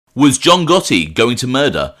Was John Gotti going to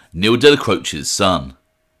murder Aniello Dellacroce's son?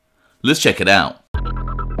 Let's check it out.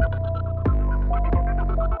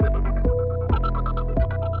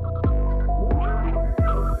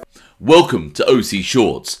 Welcome to OC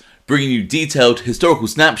Shorts, bringing you detailed historical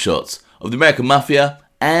snapshots of the American Mafia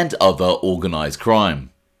and other organised crime.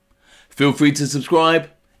 Feel free to subscribe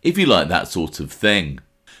if you like that sort of thing.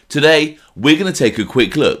 Today, we're going to take a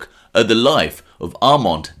quick look at the life of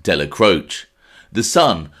Armond Dellacroce, the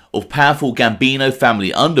son of powerful Gambino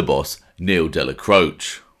family underboss Aniello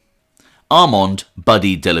Dellacroce. Armond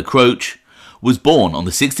Buddy Dellacroce was born on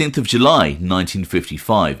the 16th of July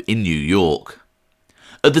 1955 in New York.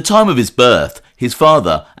 At the time of his birth, his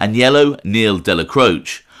father, Aniello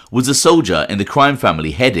Dellacroce, was a soldier in the crime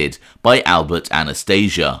family headed by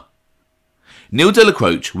Anastasia. Aniello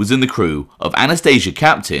Dellacroce was in the crew of Anastasia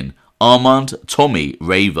captain Armand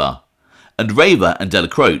Rava, and Rava and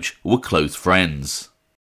Dellacroce were close friends.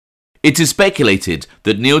 It is speculated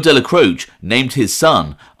that Aniello Dellacroce named his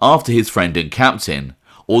son after his friend and captain,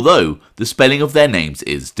 although the spelling of their names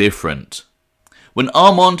is different. When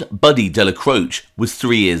Armond Buddy Dellacroce was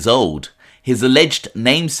 3 years old, his alleged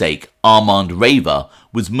namesake Armand Rava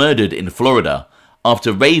was murdered in Florida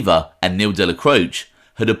after Rava and Aniello Dellacroce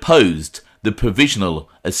had opposed the provisional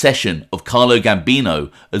accession of Carlo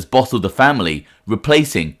Gambino as boss of the family,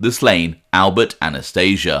 replacing the slain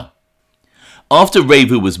Anastasia. After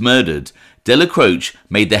Rava was murdered, Dellacroce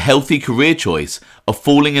made the healthy career choice of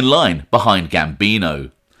falling in line behind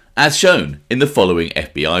Gambino, as shown in the following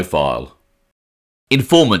FBI file.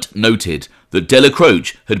 Informant noted that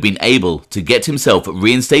Dellacroce had been able to get himself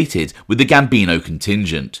reinstated with the Gambino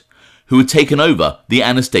contingent, who had taken over the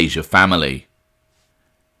Anastasia family.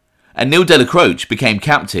 Aniello Dellacroce became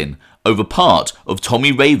captain over part of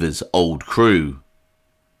Tommy Rava's old crew.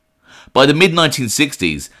 By the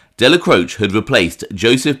mid-1960s, Dellacroce had replaced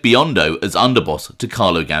Joseph Biondo as underboss to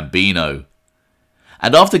Carlo Gambino.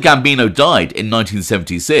 And after Gambino died in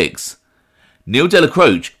 1976, Aniello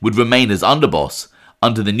Dellacroce would remain as underboss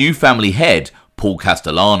under the new family head Paul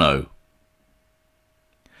Castellano.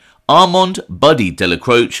 Armond Buddy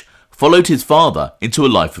Dellacroce followed his father into a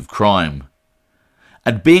life of crime,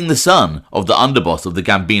 and being the son of the underboss of the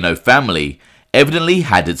Gambino family evidently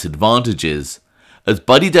had its advantages, as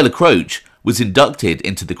Buddy Dellacroce was inducted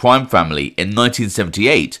into the crime family in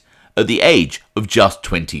 1978 at the age of just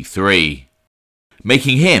 23,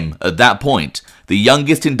 making him, at that point, the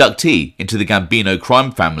youngest inductee into the Gambino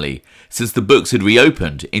crime family since the books had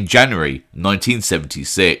reopened in January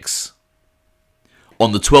 1976.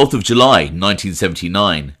 On the 12th of July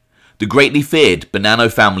 1979, the greatly feared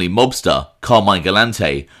Bonanno family mobster Carmine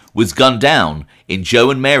Galante was gunned down in Joe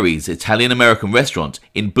and Mary's Italian-American restaurant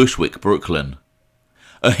in Bushwick, Brooklyn.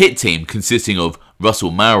 A hit team consisting of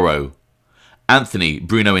Russell Mauro, Anthony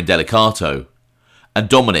Bruno Indelicato, and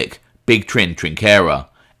Dominick Big Trin Trinchera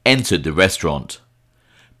entered the restaurant.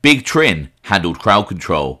 Big Trin handled crowd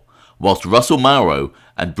control, whilst Russell Mauro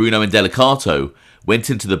and Bruno Indelicato went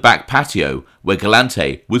into the back patio where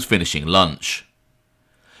Galante was finishing lunch.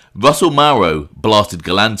 Russell Mauro blasted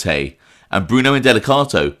Galante, and Bruno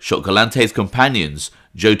Indelicato shot Galante's companions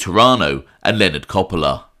Joe Turano and Leonard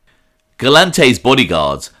Coppola. Galante's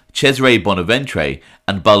bodyguards, Cesare Bonaventre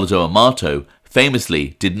and Baldo Amato, famously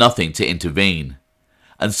did nothing to intervene,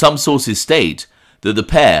 and some sources state that the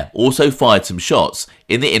pair also fired some shots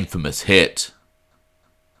in the infamous hit.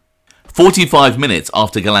 45 minutes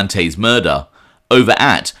after Galante's murder, over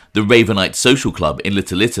at the Ravenite Social Club in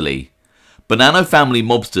Little Italy, Bonanno family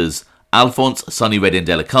mobsters Alphonse Sonny Red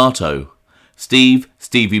Indelicato,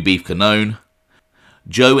 Stevie Beef Cannone,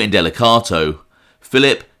 Joe Indelicato,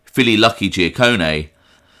 Philip Philly Lucky Giaccone,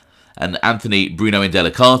 and Anthony Bruno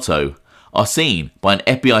Indelicato are seen by an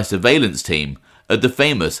FBI surveillance team at the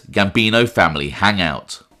famous Gambino family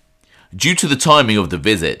hangout. Due to the timing of the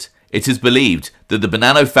visit, it is believed that the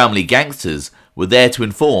Bonanno family gangsters were there to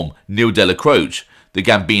inform Aniello Dellacroce, the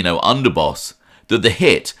Gambino underboss, that the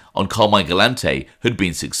hit on Carmine Galante had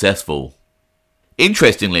been successful.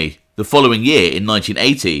 Interestingly, the following year in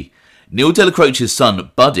 1980, Aniello Dellacroce's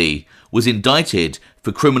son Buddy was indicted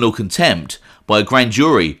for criminal contempt by a grand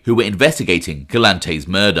jury who were investigating Galante's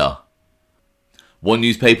murder. One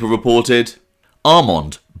newspaper reported,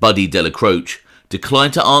 Armond Buddy Dellacroce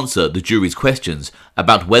declined to answer the jury's questions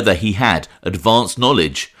about whether he had advanced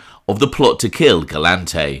knowledge of the plot to kill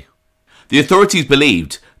Galante. The authorities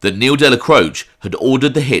believed that Aniello Dellacroce had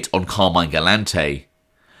ordered the hit on Carmine Galante,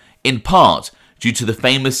 in part due to the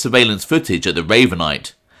famous surveillance footage at the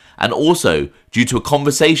Ravenite, and also due to a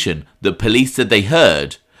conversation that police said they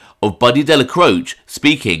heard of Buddy Dellacroce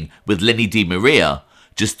speaking with Lenny DiMaria,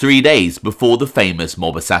 just 3 days before the famous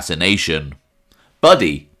mob assassination.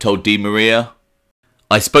 Buddy told DiMaria,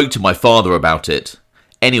 "I spoke to my father about it.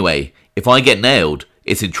 Anyway, if I get nailed,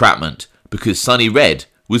 it's entrapment because Sonny Red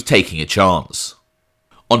was taking a chance."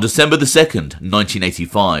 On December the 2nd,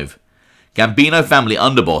 1985, Gambino family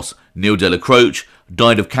underboss Aniello Dellacroce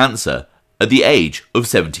died of cancer at the age of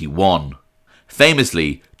 71.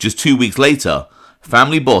 Famously, just 2 weeks later,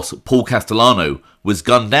 family boss Paul Castellano was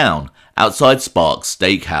gunned down outside Sparks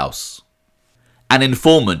Steakhouse. An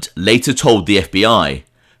informant later told the FBI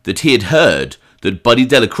that he had heard that Buddy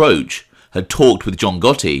Dellacroce had talked with John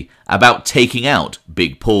Gotti about taking out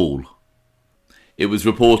Big Paul. It was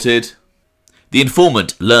reported. The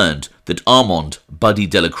informant learned that Armond Buddy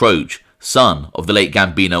Dellacroce, son of the late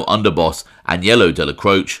Gambino underboss Aniello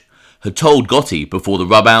Dellacroce, had told Gotti before the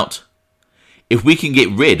rub-out, "If we can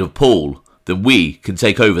get rid of Paul, then we can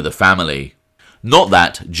take over the family." Not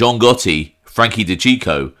that John Gotti, Frankie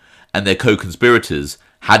DeCicco, and their co-conspirators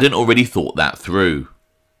hadn't already thought that through.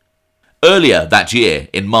 Earlier that year,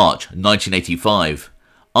 in March 1985,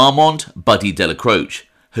 Armond Buddy Dellacroce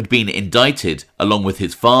had been indicted along with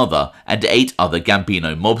his father and 8 other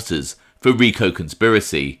Gambino mobsters for RICO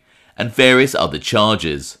conspiracy and various other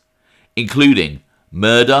charges, including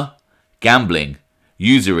murder, gambling,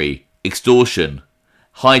 usury, extortion,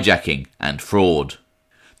 hijacking and fraud.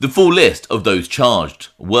 The full list of those charged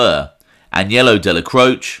were Aniello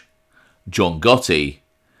Dellacroce, John Gotti,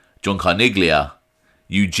 John Carneglia,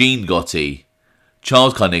 Eugene Gotti,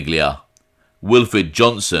 Charles Carneglia, Wilfred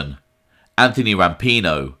Johnson, Anthony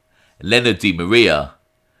Rampino, Leonard DiMaria,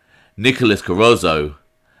 Nicholas Corozzo,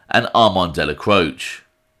 and Armond Dellacroce.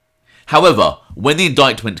 However, when the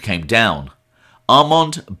indictment came down,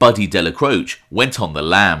 Armond Buddy Dellacroce went on the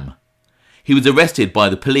lam. He was arrested by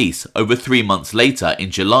the police over 3 months later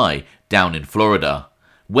in July down in Florida,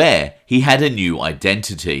 where he had a new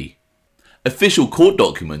identity. Official court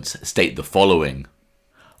documents state the following.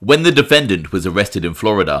 When the defendant was arrested in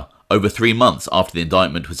Florida over 3 months after the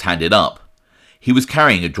indictment was handed up, he was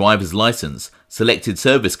carrying a driver's license, selected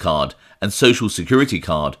service card and social security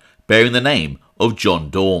card bearing the name of John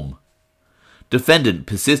Dorm. Defendant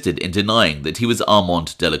persisted in denying that he was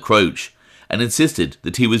Armond Dellacroce and insisted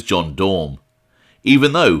that he was John Dorm,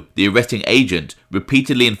 even though the arresting agent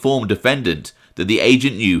repeatedly informed defendant that the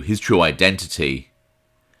agent knew his true identity.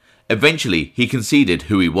 Eventually, he conceded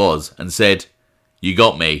who he was and said, "You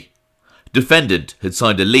got me." Defendant had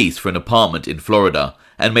signed a lease for an apartment in Florida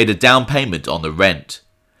and made a down payment on the rent.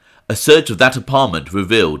 A search of that apartment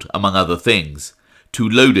revealed, among other things, 2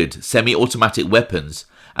 loaded semi-automatic weapons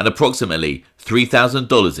and approximately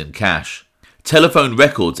 $3,000 in cash. Telephone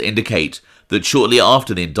records indicate that shortly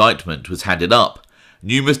after the indictment was handed up,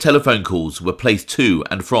 numerous telephone calls were placed to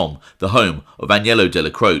and from the home of Aniello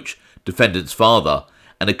Dellacroce, defendant's father,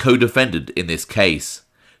 and a co-defendant in this case,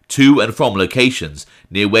 to and from locations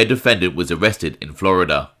near where defendant was arrested in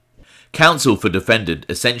Florida. Counsel for defendant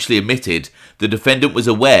essentially admitted the defendant was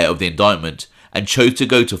aware of the indictment and chose to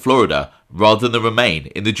go to Florida rather than remain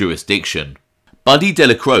in the jurisdiction. Buddy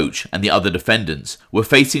Dellacroce and the other defendants were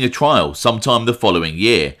facing a trial sometime the following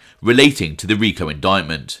year relating to the RICO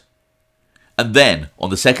indictment. And then, on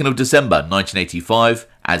the 2nd of December 1985,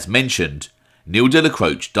 as mentioned, Aniello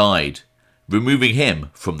Dellacroce died, removing him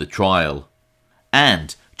from the trial.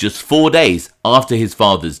 And just 4 days after his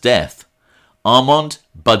father's death, Armond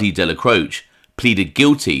Buddy Dellacroce pleaded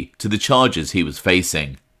guilty to the charges he was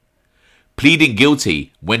facing. Pleading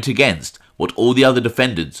guilty went against what all the other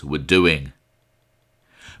defendants were doing.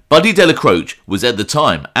 Buddy Dellacroce was at the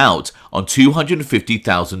time out on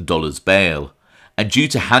 $250,000 bail and due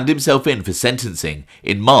to hand himself in for sentencing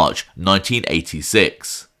in March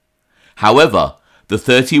 1986. However, the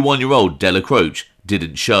 31-year-old Dellacroce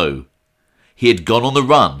didn't show. He had gone on the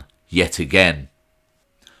run yet again.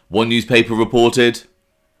 One newspaper reported,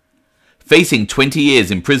 facing 20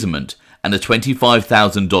 years imprisonment and a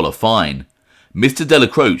 $25,000 fine, Mr.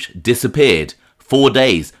 Dellacroce disappeared 4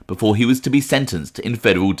 days before he was to be sentenced in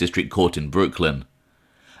federal district court in Brooklyn.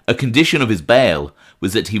 A condition of his bail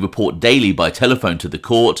was that he report daily by telephone to the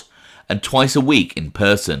court and twice a week in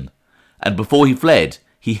person, and before he fled,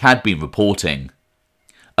 he had been reporting.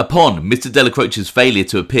 Upon Mr. Dellacroce's failure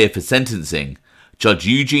to appear for sentencing, Judge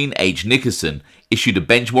Eugene H. Nickerson issued a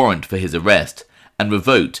bench warrant for his arrest and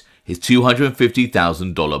revoked his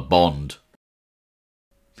 $250,000 bond.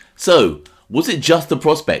 So, was it just the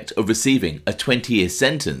prospect of receiving a 20-year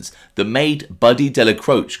sentence that made Buddy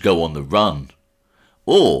Dellacroce go on the run?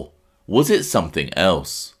 Or was it something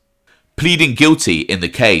else? Pleading guilty in the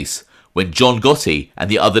case, when John Gotti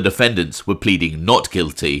and the other defendants were pleading not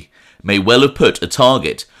guilty, may well have put a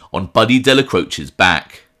target on Buddy Dellacroce's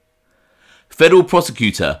back. Federal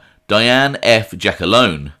prosecutor Diane F.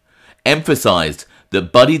 Giaccone emphasized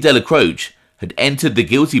that Buddy Dellacroce had entered the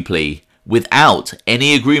guilty plea without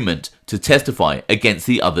any agreement to testify against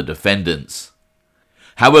the other defendants.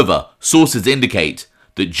 However, sources indicate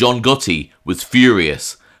that John Gotti was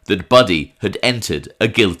furious that Buddy had entered a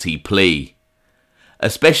guilty plea,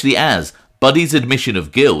 especially as Buddy's admission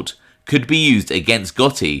of guilt could be used against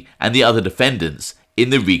Gotti and the other defendants in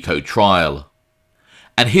the RICO trial.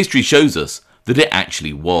 And history shows us that it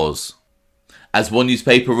actually was. As one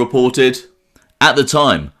newspaper reported, at the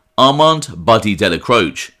time, Armand Buddy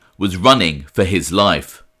Dellacroce was running for his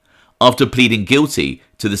life after pleading guilty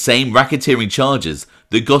to the same racketeering charges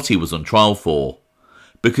that Gotti was on trial for,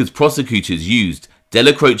 because prosecutors used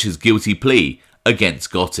Dellacroce's guilty plea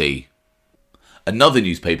against Gotti. Another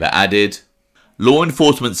newspaper added, law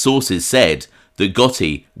enforcement sources said that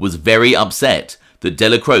Gotti was very upset that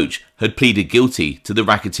Dellacroce had pleaded guilty to the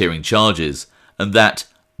racketeering charges and that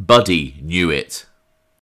Buddy knew it.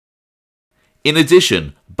 In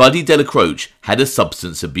addition, Buddy Dellacroce had a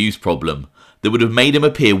substance abuse problem that would have made him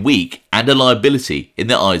appear weak and a liability in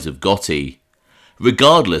the eyes of Gotti,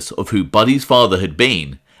 regardless of who Buddy's father had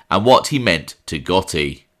been and what he meant to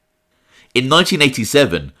Gotti. In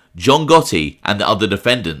 1987, John Gotti and the other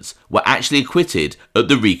defendants were actually acquitted at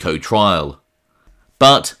the RICO trial.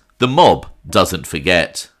 But the mob doesn't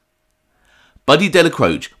forget. Buddy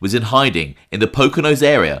Dellacroce was in hiding in the Poconos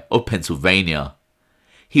area of Pennsylvania.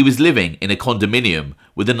 He was living in a condominium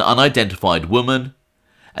with an unidentified woman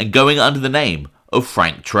and going under the name of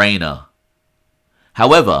Frank Trainer.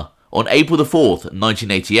 However, on April 4th,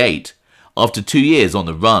 1988, after 2 years on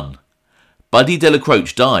the run, Buddy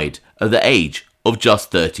Dellacroce died at the age of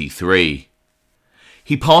just 33.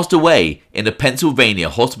 He passed away in a Pennsylvania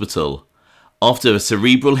hospital after a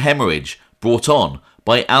cerebral hemorrhage brought on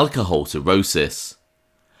by alcohol cirrhosis,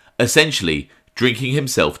 essentially drinking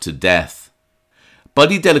himself to death.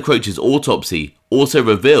 Buddy Dellacroce's autopsy also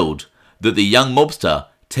revealed that the young mobster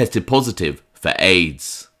tested positive for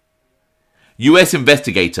AIDS. US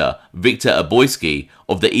investigator Victor Aboyski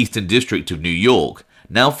of the Eastern District of New York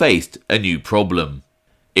now faced a new problem.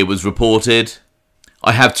 It was reported,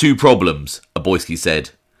 "I have two problems," Aboyski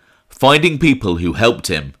said. "Finding people who helped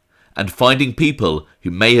him, and finding people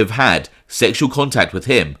who may have had sexual contact with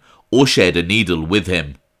him or shared a needle with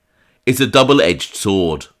him. It's a double-edged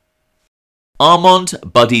sword." Armand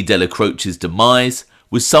Buddy Dellacroce's demise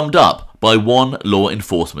was summed up by one law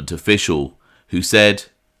enforcement official, who said,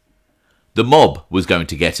 "The mob was going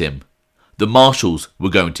to get him. The marshals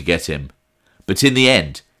were going to get him. But in the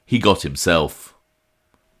end, he got himself."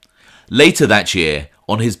 Later that year,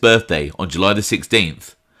 on his birthday on July the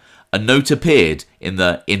 16th, a note appeared in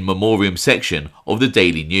the In Memoriam section of the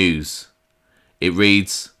Daily News. It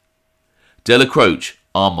reads, "Dellacroce,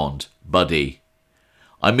 Armand, Buddy.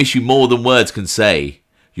 I miss you more than words can say.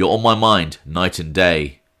 You're on my mind night and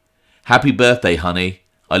day. Happy birthday, honey.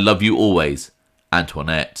 I love you always.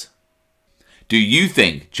 Antoinette." Do you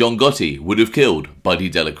think John Gotti would have killed Buddy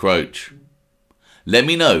Dellacroce? Let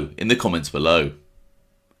me know in the comments below.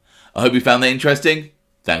 I hope you found that interesting.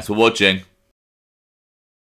 Thanks for watching.